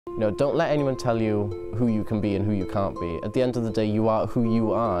You know, don't let anyone tell you who you can be and who you can't be. At the end of the day, you are who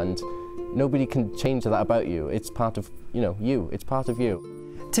you are, and nobody can change that about you. It's part of, you. It's part of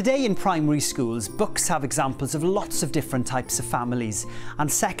you. Today in primary schools, books have examples of lots of different types of families, and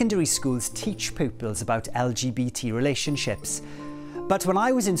secondary schools teach pupils about LGBT relationships. But when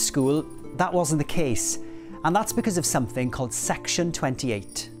I was in school, that wasn't the case, and that's because of something called Section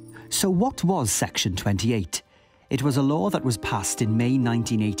 28. So what was Section 28? It was a law that was passed in May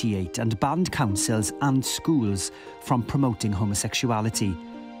 1988 and banned councils and schools from promoting homosexuality.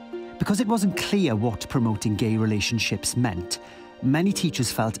 Because it wasn't clear what promoting gay relationships meant, many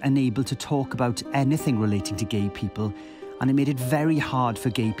teachers felt unable to talk about anything relating to gay people, and it made it very hard for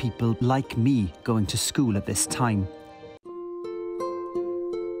gay people like me going to school at this time.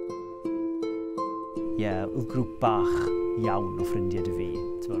 Grŵp bach iawn o ffrindiau dy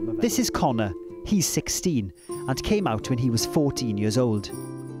fi. This is Connor. He's 16 and came out when he was 14 years old.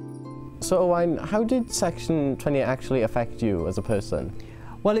 So, Owain, how did Section 28 actually affect you as a person?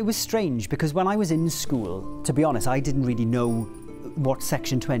 Well, it was strange because when I was in school, to be honest, I didn't really know what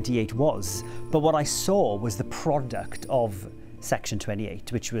Section 28 was, but what I saw was the product of Section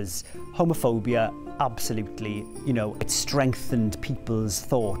 28, which was homophobia. Absolutely, it strengthened people's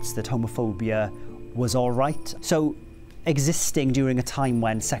thoughts that homophobia was all right. So existing during a time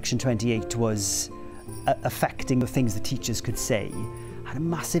when Section 28 was affecting the things the teachers could say had a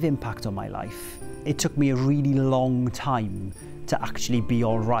massive impact on my life. It took me a really long time to actually be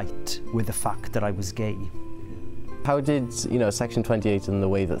all right with the fact that I was gay. How did, Section 28 and the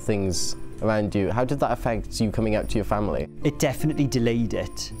way that things around you, how did that affect you coming out to your family? It definitely delayed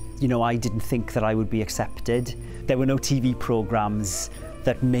it. I didn't think that I would be accepted. There were no TV programmes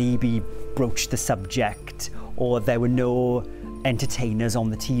that maybe broached the subject, or there were no entertainers on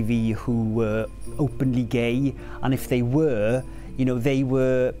the TV who were openly gay, and if they were,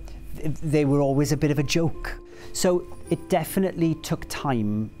 they were always a bit of a joke. So it definitely took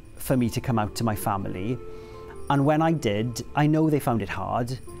time for me to come out to my family. And when I did, I know they found it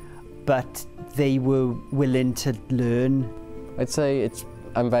hard, but they were willing to learn. I'd say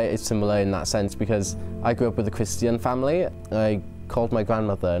I'm very similar in that sense because I grew up with a Christian family. I called my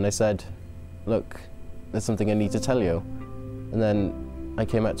grandmother and I said, look, there's something I need to tell you. And then I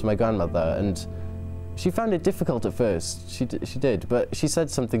came out to my grandmother and she found it difficult at first, she did, but she said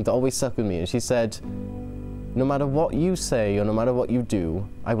something that always stuck with me, and she said, no matter what you say or no matter what you do,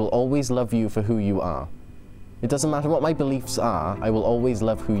 I will always love you for who you are. It doesn't matter what my beliefs are, I will always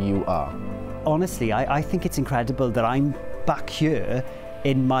love who you are. Honestly, I think it's incredible that I'm back here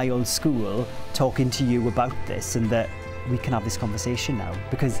in my old school talking to you about this and that we can have this conversation now.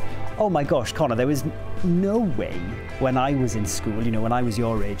 Because, oh my gosh, Connor, there was no way when I was in school, when I was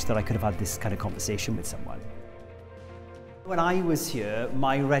your age, that I could have had this kind of conversation with someone. When I was here,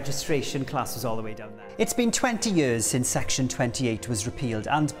 my registration class was all the way down there. It's been 20 years since Section 28 was repealed,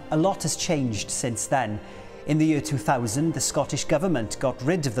 and a lot has changed since then. In the year 2000, the Scottish Government got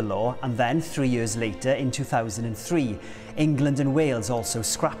rid of the law, and then 3 years later, in 2003, England and Wales also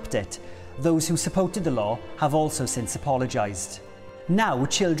scrapped it. Those who supported the law have also since apologised. Now,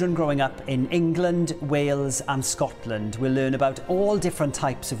 children growing up in England, Wales and Scotland will learn about all different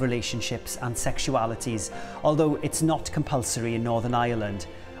types of relationships and sexualities, although it's not compulsory in Northern Ireland.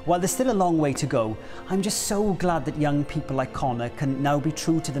 While there's still a long way to go, I'm just so glad that young people like Connor can now be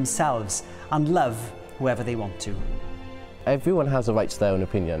true to themselves and love whoever they want to. Everyone has a right to their own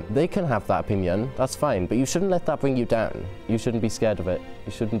opinion. They can have that opinion, that's fine, but you shouldn't let that bring you down. You shouldn't be scared of it.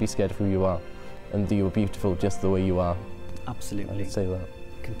 You shouldn't be scared of who you are, and that you are beautiful just the way you are. Absolutely. I'd say that.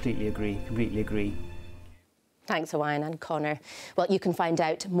 Completely agree, completely agree. Thanks, Owain and Connor. Well, you can find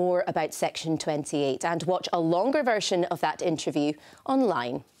out more about Section 28 and watch a longer version of that interview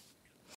online.